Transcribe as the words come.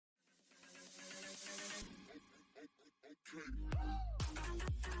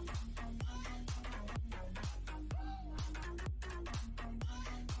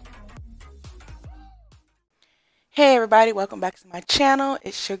Hey everybody, welcome back to my channel.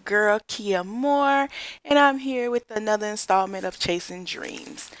 It's your girl Kia Moore, and I'm here with another installment of Chasing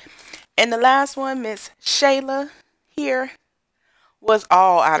Dreams. And the last one, Miss Shayla here, was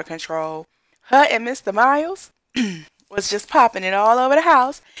all out of control. Her and Mr. Miles was just popping it all over the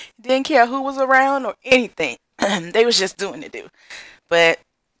house. Didn't care who was around or anything. They was just doing it, do. But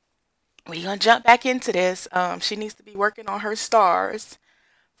we gonna jump back into this. She needs to be working on her stars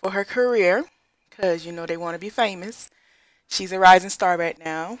for her career, cause you know they want to be famous. She's a rising star right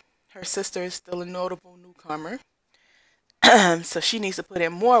now. Her sister is still a notable newcomer. So she needs to put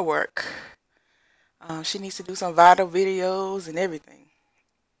in more work. She needs to do some vital videos and everything.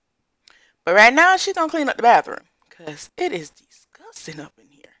 But right now, she's going to clean up the bathroom because it is disgusting up in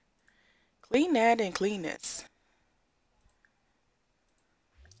here. Clean that and clean this.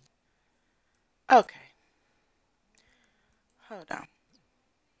 Okay, hold on.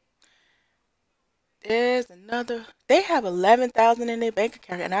 There's another. They have 11,000 in their bank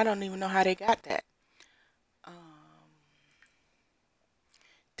account, and I don't even know how they got that. Um,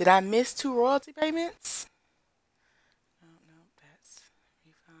 did I miss two royalty payments? Oh, no, that's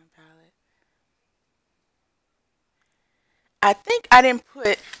refund palette. I think I didn't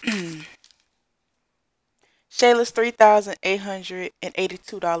put Shayla's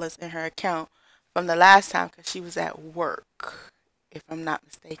 $3,882 in her account from the last time because she was at work, if I'm not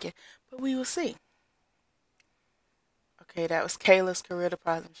mistaken. But we will see. Okay, that was Kayla's career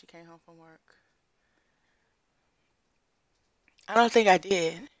deposit when she came home from work. I don't think I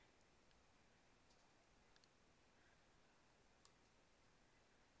did.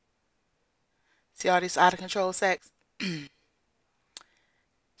 See all this out of control sex?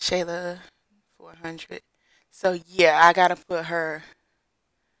 Shayla 400. So yeah, I gotta put her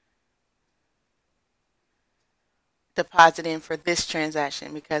deposit in for this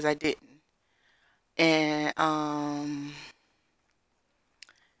transaction because I didn't. And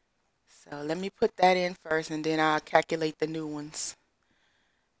so let me put that in first and then I'll calculate the new ones.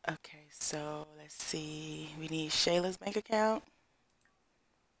 Okay, so let's see. We need Shayla's bank account.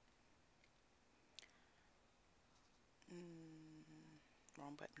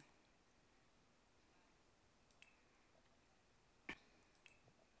 Wrong button.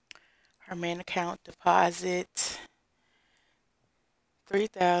 Her main account deposit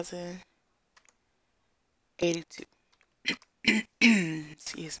 3,082.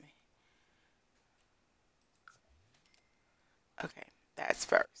 Excuse me. Okay, that's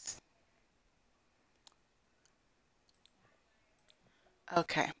first.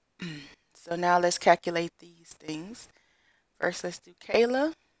 Okay, so now let's calculate these things. First, let's do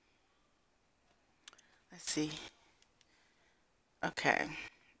Kayla. Let's see. Okay.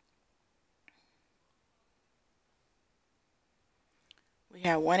 We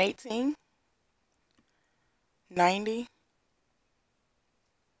have 118, 90,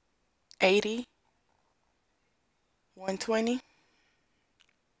 80, 120,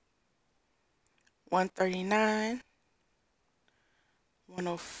 139,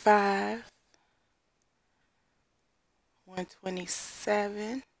 105,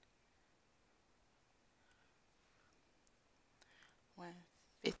 127,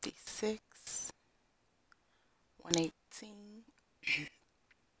 156, 118,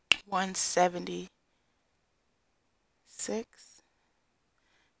 176,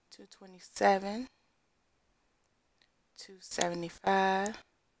 227, 275,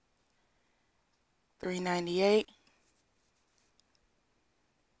 398.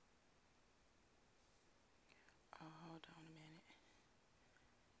 Oh, hold on a minute.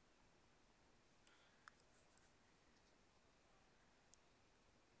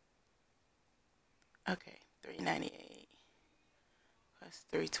 Okay, 398 plus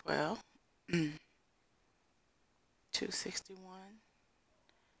 312, 261,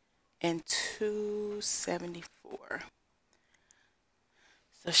 and 274.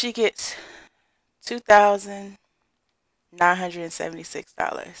 So she gets $2,976.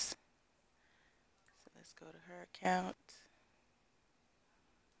 So let's go to her account.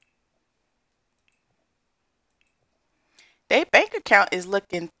 Their bank account is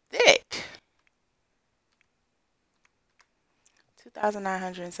looking thick.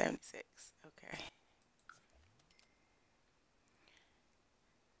 2,976. Okay.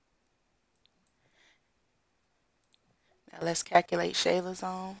 Now let's calculate Shayla's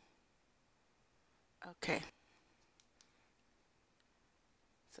own. Okay.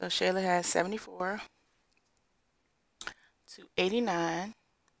 So Shayla has 74, 289,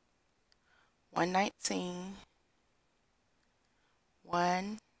 119,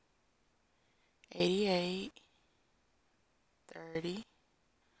 188, 30,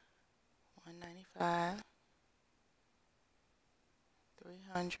 195,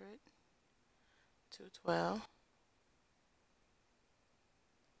 300, 212,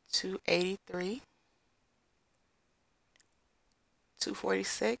 283,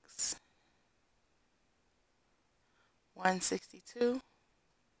 246, 162,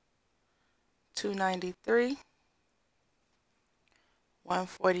 293,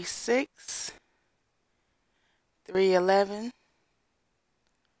 146, 311,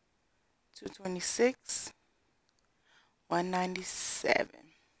 226, 197.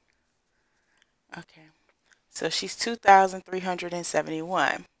 Okay. So she's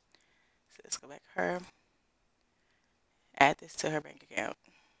 2,371. So let's go back to her. Add this to her bank account.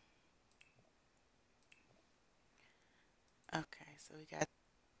 Okay, so we got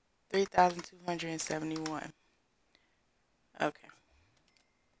 3,271. Okay.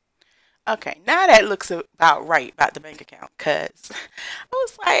 Okay, now that looks about right about the bank account, because I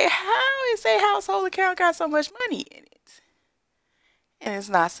was like, how is a household account got so much money in it? And it's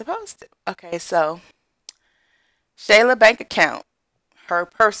not supposed to. Okay, so Shayla bank account, her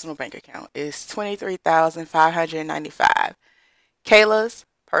personal bank account is 23,595. Kayla's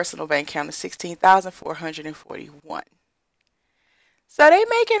personal bank account is 16,441. So they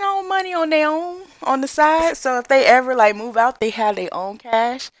making own money on their own on the side. So if they ever like move out, they have their own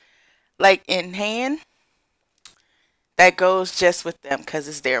cash like in hand that goes just with them because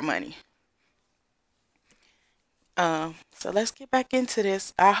it's their money. So let's get back into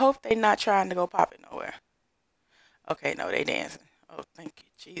this. I hope they not trying to go pop it nowhere. Okay, no, they dancing. Oh, thank you,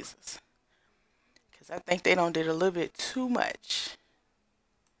 Jesus. Because I think they don't did a little bit too much.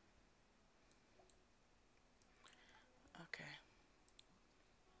 Okay.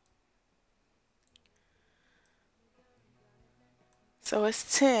 So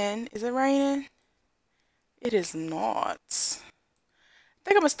it's 10. Is it raining? It is not. I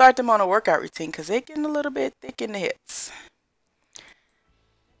think I'm going to start them on a workout routine because they're getting a little bit thick in the hips.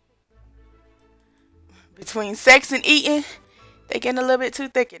 Between sex and eating, they getting a little bit too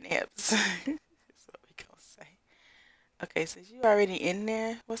thick in the hips. That's what we gonna say. Okay, since you already in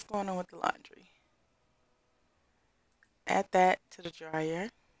there, what's going on with the laundry? Add that to the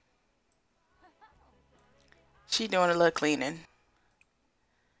dryer. She doing a little cleaning.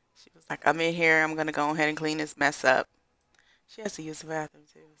 She was like, I'm in here, I'm gonna go ahead and clean this mess up. She has to use the bathroom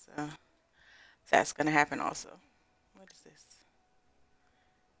too, so that's gonna happen also. What is this?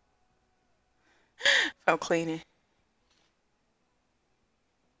 From cleaning.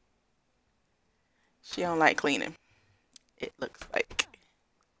 She don't like cleaning. It looks like.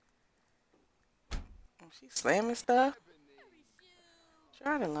 Oh, she's slamming stuff.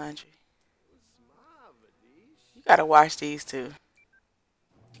 Try the laundry. You gotta wash these too.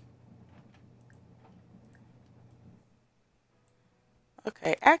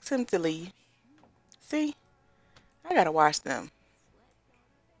 Okay, ask him to leave. See? I gotta wash them.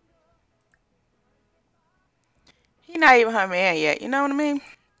 He not even her man yet, you know what I mean?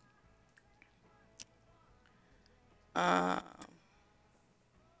 Um,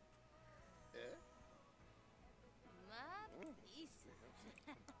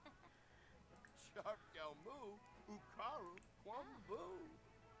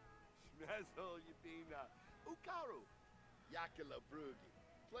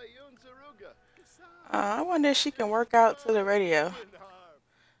 I wonder if she can work out to the radio.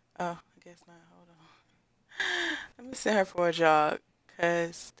 Oh, I guess not. Hold on. Let me send her for a jog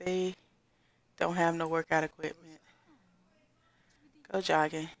because they don't have no workout equipment. Go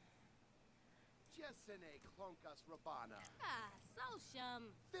jogging.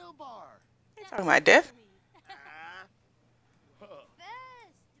 They talking about death?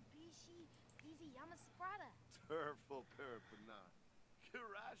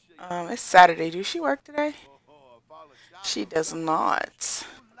 It's Saturday. Do she work today? She does not.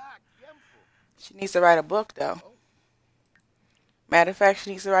 She needs to write a book though. Matter of fact,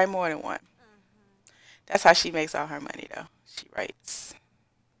 she needs to write more than one. That's how she makes all her money though. She writes.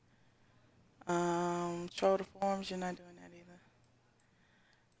 Control the forms. You're not doing that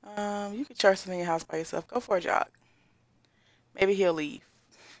either. You can charge something in your house by yourself. Go for a jog. Maybe he'll leave.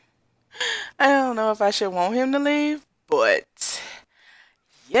 I don't know if I should want him to leave, but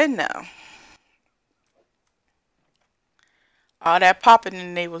you know. All that popping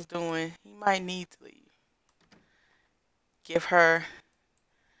in they was doing, he might need to leave. Give her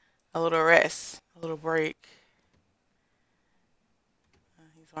a little rest, a little break.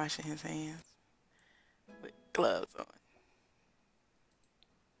 He's washing his hands with gloves on.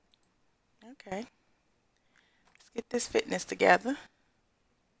 Okay. Let's get this fitness together.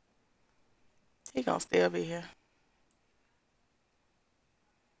 He gonna still be here.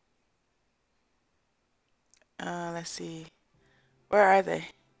 Let's see. Where are they?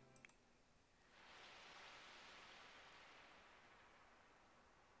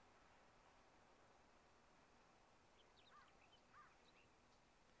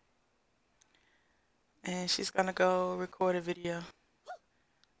 And she's gonna go record a video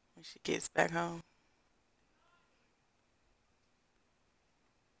when she gets back home.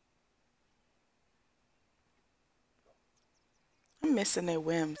 I'm missing their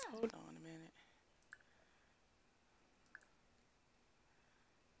whims. Hold on a minute.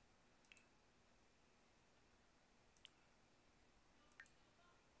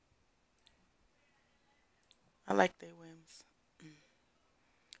 I like their whims.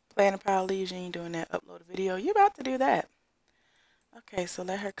 Playing a pile of leaves, you ain't doing that. Upload a video. You about to do that. Okay, so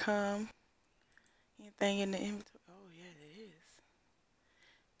let her come. Anything in the inventory? Oh, yeah, it is.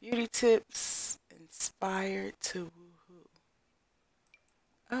 Beauty tips inspired to woohoo.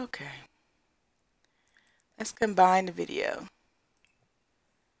 Okay. Let's combine the video.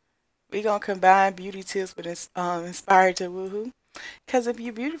 We're going to combine beauty tips with inspired to woohoo. Because if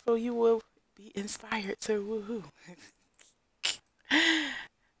you're beautiful, you will be inspired to woohoo.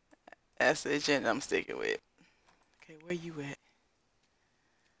 That's the agenda I'm sticking with. Okay, where you at?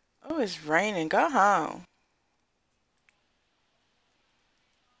 Oh, it's raining. Go home.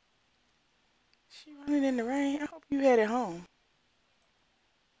 She running in the rain. I hope you headed home.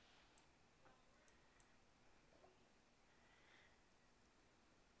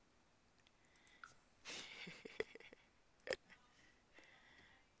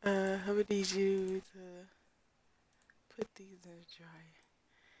 I would need you to put these in the dryer.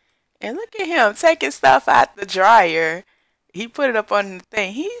 And look at him taking stuff out the dryer. He put it up on the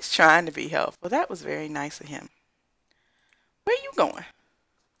thing. He's trying to be helpful. That was very nice of him. Where you going? You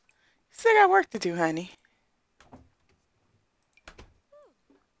still got work to do, honey.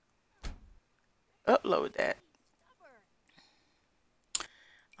 Upload that.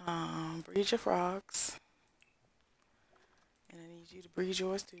 Breed your frogs. And I need you to breed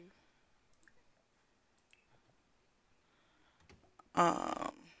yours too.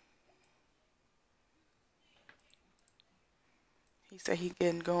 He said he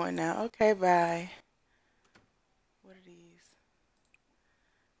getting going now. Okay, bye. What are these?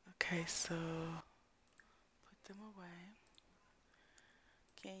 Okay, so put them away.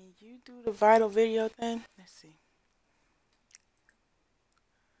 Can you do the vital video thing? Let's see.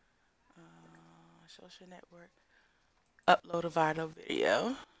 Social network. Upload a vital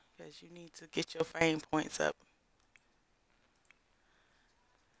video because you need to get your fame points up.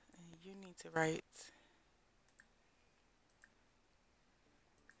 And you need to write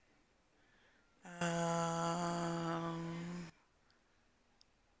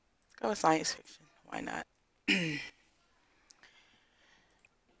go with science fiction. Why not? And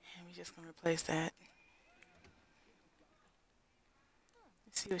we're just gonna replace that.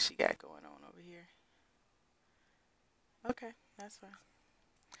 Let's see what she got going on over here. Okay, that's fine.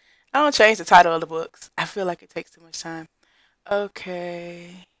 I don't change the title of the books. I feel like it takes too much time.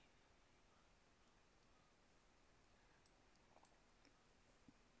 Okay.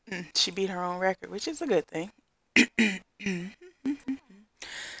 She beat her own record, which is a good thing.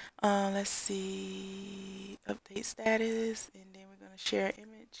 Let's see. Update status, and then we're going to share an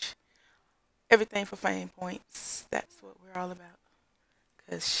image. Everything for fame points. That's what we're all about.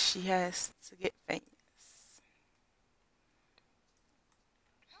 Because she has to get famous.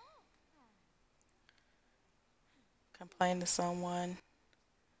 Complain to someone.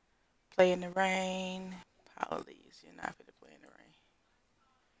 Play in the rain. Pile of leaves. You're not going to play in the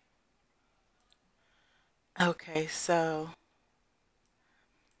rain. Okay, so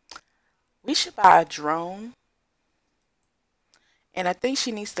we should buy a drone. And I think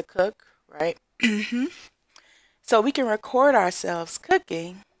she needs to cook, right? So we can record ourselves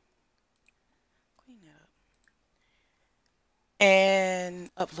cooking. Clean it up.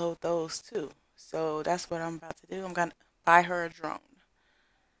 And upload those too. So that's what I'm about to do. I'm going to buy her a drone.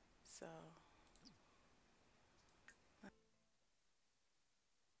 So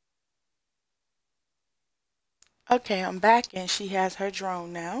okay, I'm back and she has her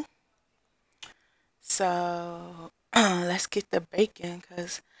drone now. So let's get the bacon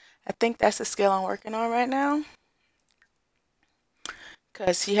because I think that's the skill I'm working on right now.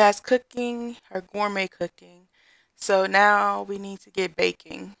 Because she has cooking, her gourmet cooking. So now we need to get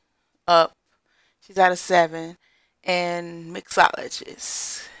baking up. She's at a 7. And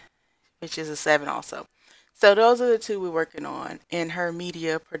mixologist, which is a 7 also. So those are the two we're working on. And her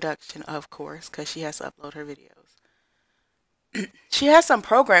media production, of course, because she has to upload her videos. She has some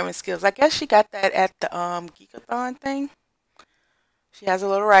programming skills. I guess she got that at the Geekathon thing. She has a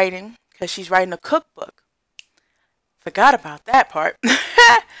little writing because she's writing a cookbook Forgot about that part.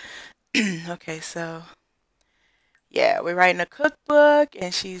 Okay, so yeah, we're writing a cookbook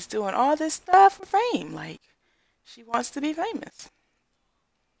and she's doing all this stuff for fame. Like, she wants to be famous.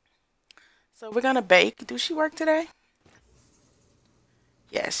 So we're gonna bake. Do she work today?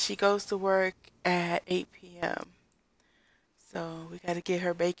 Yes, she goes to work at 8 p.m. So we gotta get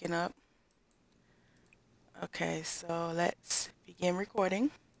her baking up. Okay, so let's begin recording.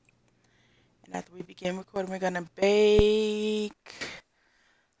 And after we begin recording, we're gonna bake.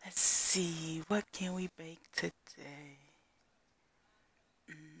 Let's see, what can we bake today?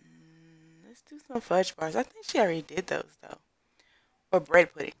 Let's do some fudge bars. I think she already did those though. Or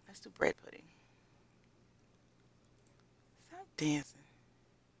bread pudding. Let's do bread pudding. Stop dancing.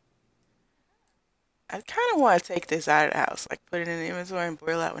 I kind of want to take this out of the house, like put it in the inventory and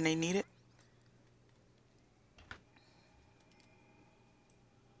boil out when they need it.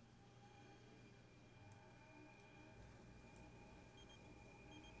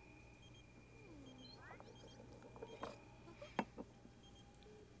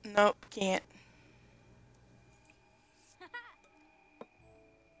 Nope, can't.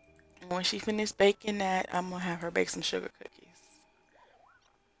 And when she finishes baking that, I'm gonna have her bake some sugar cookies.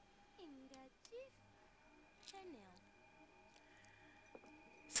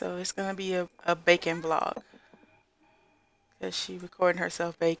 So it's gonna be a baking vlog. Cause she recording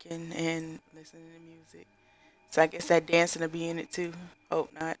herself baking and listening to music. So I guess that dancing will be in it too.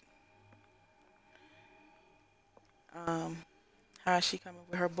 Hope not. Um, how is she coming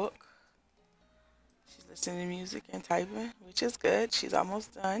with her book? She's listening to music and typing, which is good. She's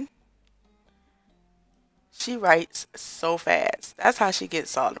almost done. She writes so fast. That's how she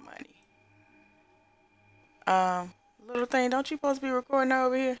gets all the money. Um, Little thing, don't you supposed to be recording that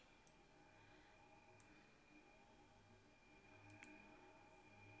over here?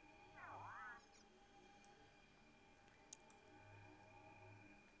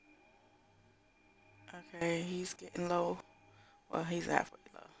 Okay, he's getting low. Well, he's halfway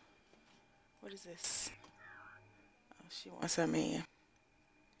low. What is this? Oh, she wants her man.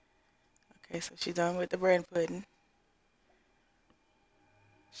 Okay, so she's done with the bread pudding.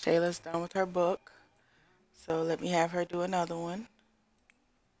 Shayla's done with her book. So let me have her do another one.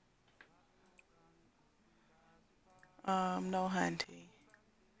 No, hunty.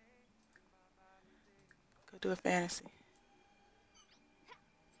 Go do a fantasy.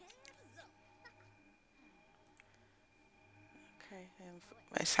 Okay, and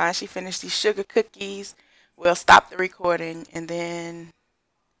by the time she finished these sugar cookies, we'll stop the recording and then.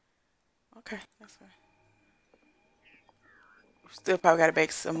 Okay, that's fine. Still probably gotta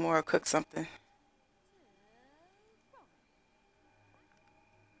bake some more or cook something.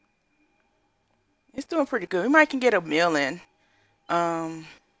 It's doing pretty good. We might can get a meal in. Um,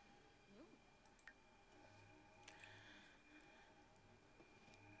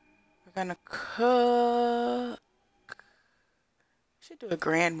 we're gonna cook. Should do a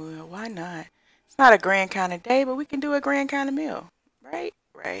grand meal. Why not? It's not a grand kind of day, but we can do a grand kind of meal. Right?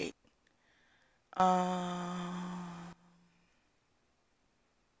 Right. Um,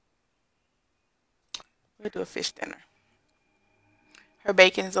 we'll do a fish dinner. Her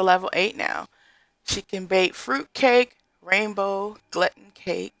baking is a level 8 now. She can bake fruit cake, rainbow, gluten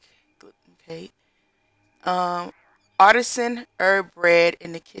cake, um, artisan herb bread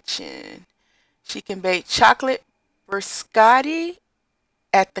in the kitchen. She can bake chocolate biscotti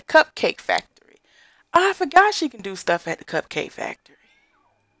at the Cupcake Factory. Oh, I forgot she can do stuff at the Cupcake Factory.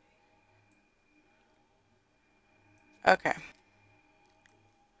 Okay.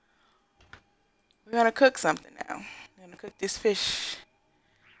 We're gonna cook something now. We're gonna cook this fish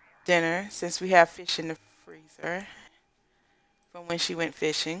dinner since we have fish in the freezer from when she went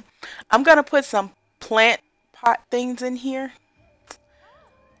fishing. I'm gonna put some plant pot things in here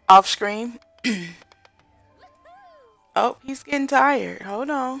off screen. Oh, he's getting tired. Hold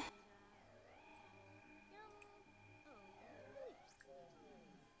on.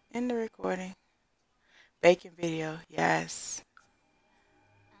 In the recording. Baking video. Yes.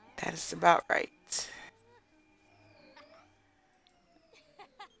 That is about right.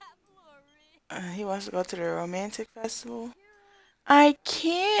 He wants to go to the romantic festival. I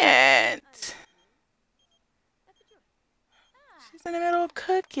can't. She's in the middle of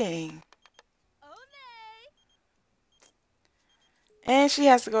cooking. And she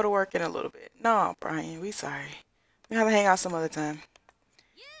has to go to work in a little bit. No, Brian, we sorry. We have to hang out some other time.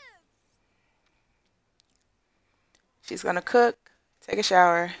 She's gonna cook, take a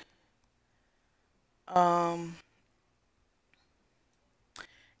shower, um,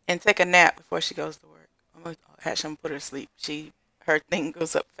 and take a nap before she goes to work. I'm gonna actually put her to sleep. Her thing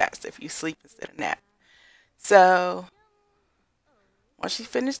goes up fast if you sleep instead of nap. So once she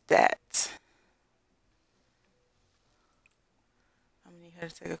finished that, I'm gonna need her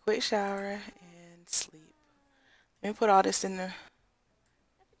to take a quick shower and sleep. Let me put all this in the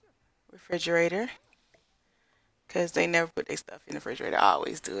refrigerator because they never put their stuff in the refrigerator. I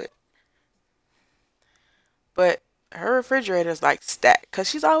always do it. But her refrigerator is like stacked because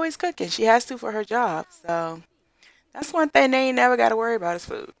she's always cooking. She has to for her job. So that's one thing they ain't never got to worry about is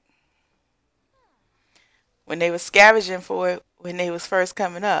food. When they was scavenging for it when they was first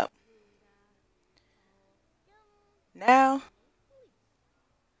coming up. Now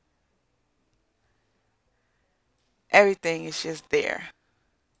everything is just there.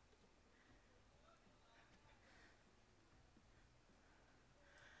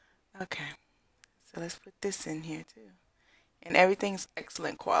 Okay, so let's put this in here too. And everything's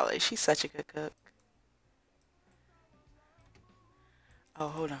excellent quality. She's such a good cook. Oh,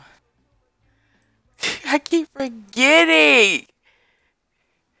 hold on. I keep forgetting.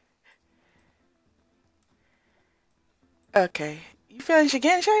 Okay, you finish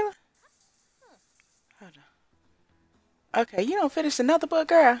again, Shayla? Hold on. Okay, you don't finish another book,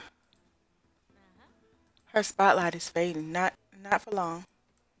 girl. Her spotlight is fading. Not for long.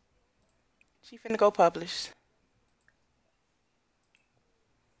 She finna go publish.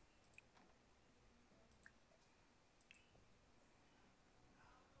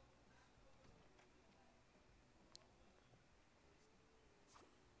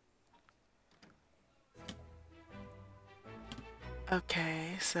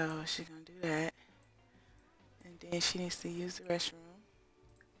 Okay, so she's gonna do that. And then she needs to use the restroom.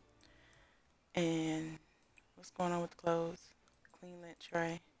 And what's going on with the clothes? Clean lint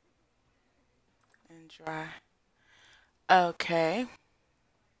tray and dry. Okay.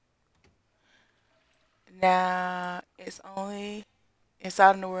 Now it's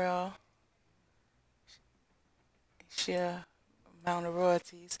out in the world. She'll amount of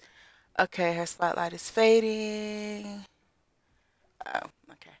royalties. Okay, her spotlight is fading. Oh,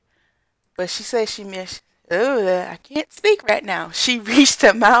 okay. But she says she missed. Oh, I can't speak right now. She reached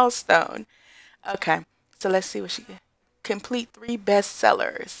a milestone. Okay, so let's see what she can. Complete 3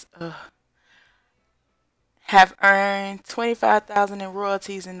 bestsellers. Ugh. Have earned 25,000 in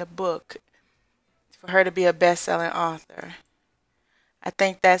royalties in the book for her to be a best-selling author. I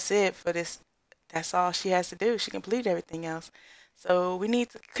think that's it for this. That's all she has to do. She completed everything else. So we need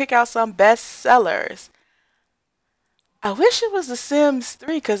to kick out some bestsellers. I wish it was The Sims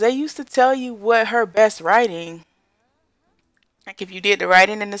 3 because they used to tell you what her best writing. Like if you did the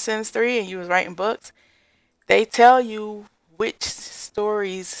writing in The Sims 3 and you was writing books, they tell you which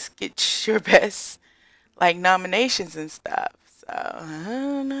stories get your best like nominations and stuff. So I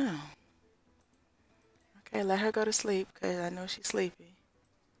don't know. Okay, let her go to sleep because I know she's sleepy.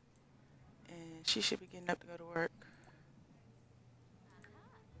 And she should be getting up to go to work.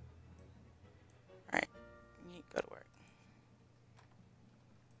 Alright, you need to go to work.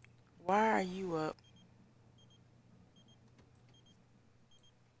 Why are you up?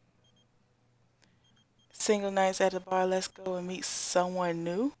 Single nights at the bar, let's go and meet someone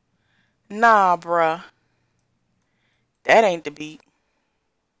new? Nah, bruh. That ain't the beat.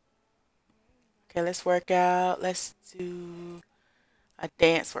 Okay, let's work out. Let's do a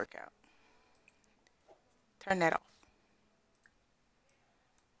dance workout. Turn that off.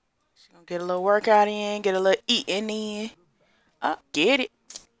 She's gonna get a little workout in, get a little eating in. Up, get it,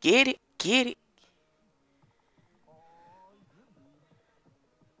 get it, get it.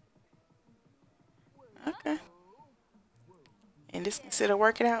 Okay. And this consider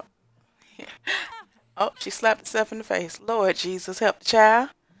working out? Oh, she slapped herself in the face. Lord Jesus, help the child.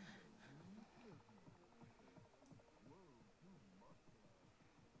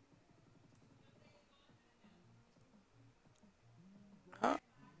 Oh,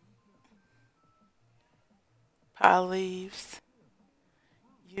 pile leaves.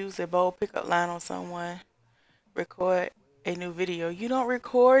 Use a bold pickup line on someone. Record a new video. You don't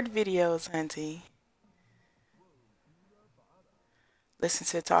record videos, hunty. Listen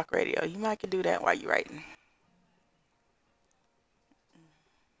to talk radio. You might can do that while you're writing.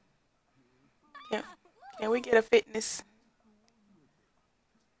 Can, can we get a fitness?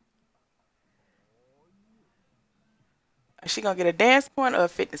 Is she gonna get a dance point or a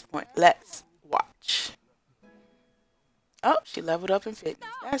fitness point? Let's watch. Oh, she leveled up in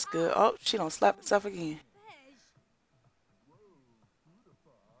fitness. That's good. Oh, she don't slap herself again.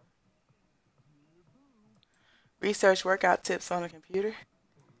 Research workout tips on the computer.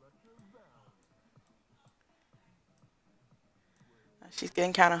 She's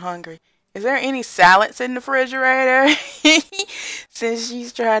getting kind of hungry. Is there any salads in the refrigerator? Since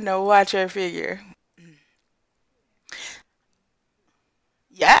she's trying to watch her figure.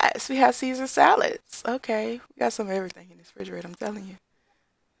 Yes, we have Caesar salads. Okay, we got some of everything in this refrigerator, I'm telling you.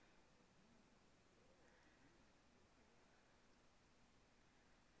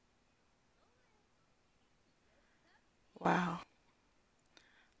 Wow.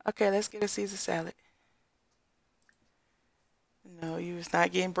 Okay, let's get a Caesar salad. No, you was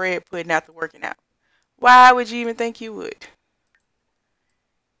not getting bread pudding after working out. Why would you even think you would?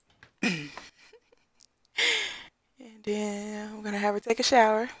 And then I'm gonna have her take a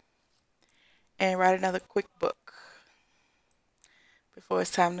shower and write another quick book before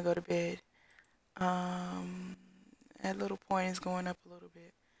it's time to go to bed. Um, that little point is going up a little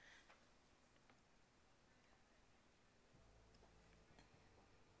bit.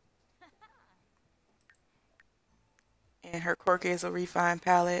 And her cork is a refined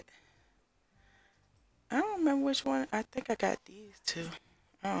palette. I don't remember which one. I think I got these two.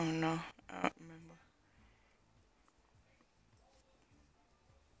 I don't know. I don't remember.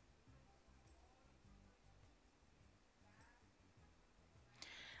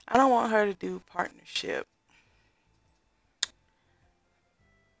 I don't want her to do partnership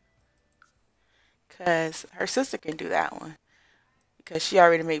because her sister can do that one because she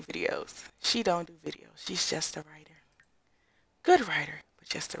already made videos. She don't do videos. She's just a writer. Good writer, but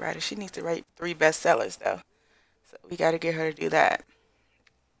just a writer. She needs to write 3 bestsellers though. So we got to get her to do that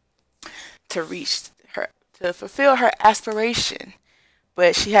to reach her to fulfill her aspiration.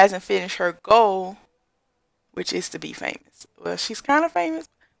 But she hasn't finished her goal, which is to be famous. Well, she's kind of famous,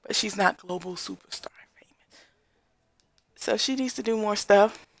 but she's not global superstar famous. So she needs to do more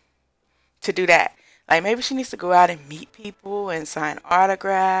stuff to do that. Like maybe she needs to go out and meet people and sign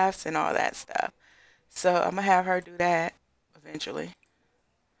autographs and all that stuff. So I'm gonna have her do that eventually.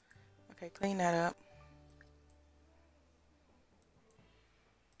 Okay, clean that up.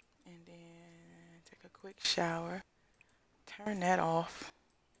 And then take a quick shower. Turn that off.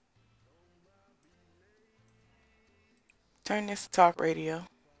 Turn this to talk radio.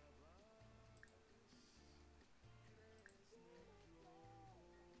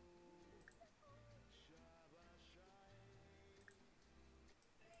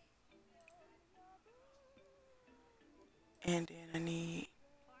 And then I need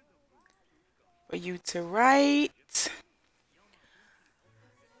for you to write.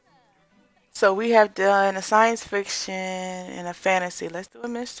 So we have done a science fiction and a fantasy. Let's do a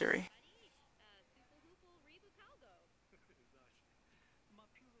mystery.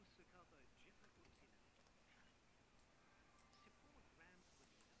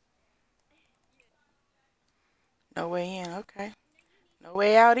 No way in. Okay. No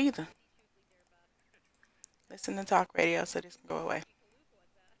way out either. Listen to talk radio so this can go away.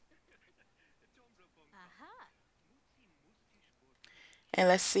 And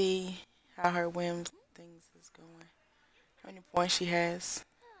let's see how her whims things is going. How many points she has?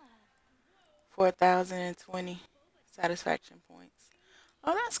 4,020 satisfaction points.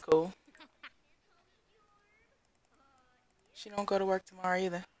 Oh, that's cool. She don't go to work tomorrow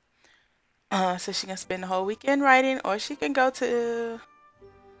either. So she can spend the whole weekend writing, or she can go to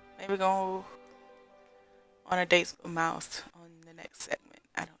maybe go on a date with Mouse on the next segment.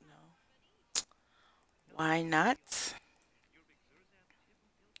 I don't know. Why not?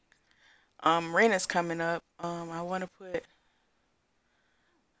 Rena's coming up. I want to put.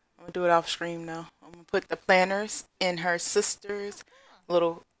 I'm gonna do it off stream now. I'm gonna put the planners in her sister's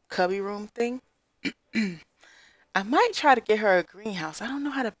little cubby room thing. I might try to get her a greenhouse. I don't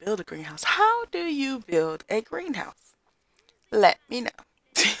know how to build a greenhouse. How do you build a greenhouse? Let me know.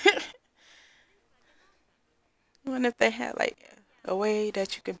 I wonder if they had like a way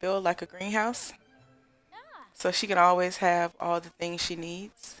that you can build like a greenhouse so she can always have all the things she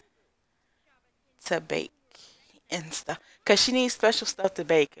needs to bake and stuff. Because she needs special stuff to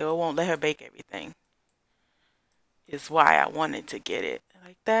bake. It won't let her bake everything. Is why I wanted to get it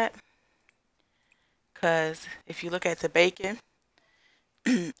like that. Because if you look at the bacon,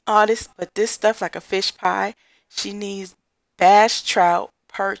 all this, but this stuff like a fish pie, she needs bass, trout,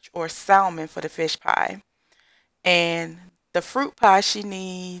 perch, or salmon for the fish pie. And the fruit pie, she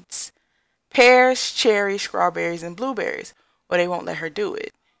needs pears, cherries, strawberries, and blueberries. Or they won't let her do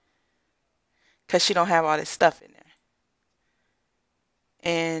it because she don't have all this stuff in there.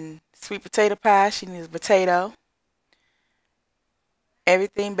 And sweet potato pie, she needs potato.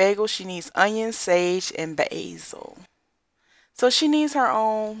 Everything bagel, she needs onion, sage, and basil. So she needs her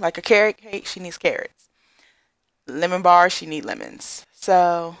own, like a carrot cake, she needs carrots. Lemon bar, she needs lemons.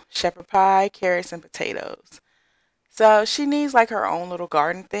 So shepherd pie, carrots, and potatoes. So she needs like her own little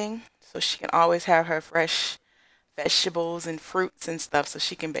garden thing. So she can always have her fresh vegetables and fruits and stuff so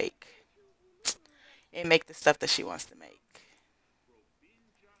she can bake and make the stuff that she wants to make.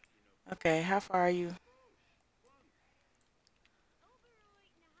 Okay, how far are you?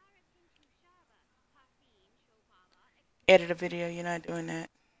 Edit a video, you're not doing that.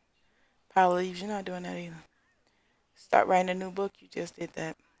 Pile leaves, you're not doing that either. Start writing a new book, you just did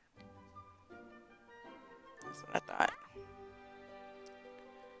that. That's what I thought.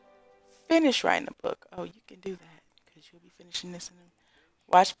 Finish writing a book. Oh, you can do that because you'll be finishing this.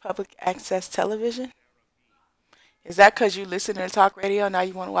 Watch public access television. Is that because you listen to talk radio? Now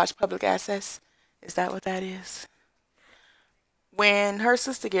you want to watch public access? Is that what that is? When her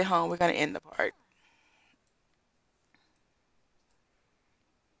sister get home, we're gonna end the part.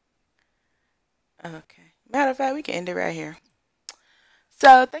 Okay. Matter of fact, we can end it right here.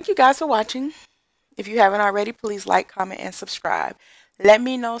 So thank you guys for watching. If you haven't already, please like, comment, and subscribe. Let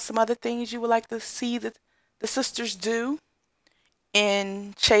me know some other things you would like to see the sisters do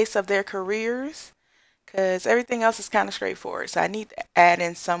in chase of their careers, because everything else is kind of straightforward. So I need to add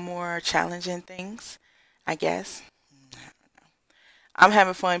in some more challenging things, I guess. I'm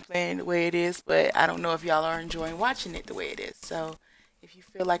having fun playing the way it is, but I don't know if y'all are enjoying watching it the way it is. So if you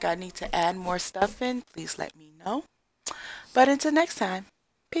feel like I need to add more stuff in, please let me know. But until next time,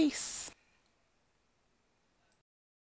 peace.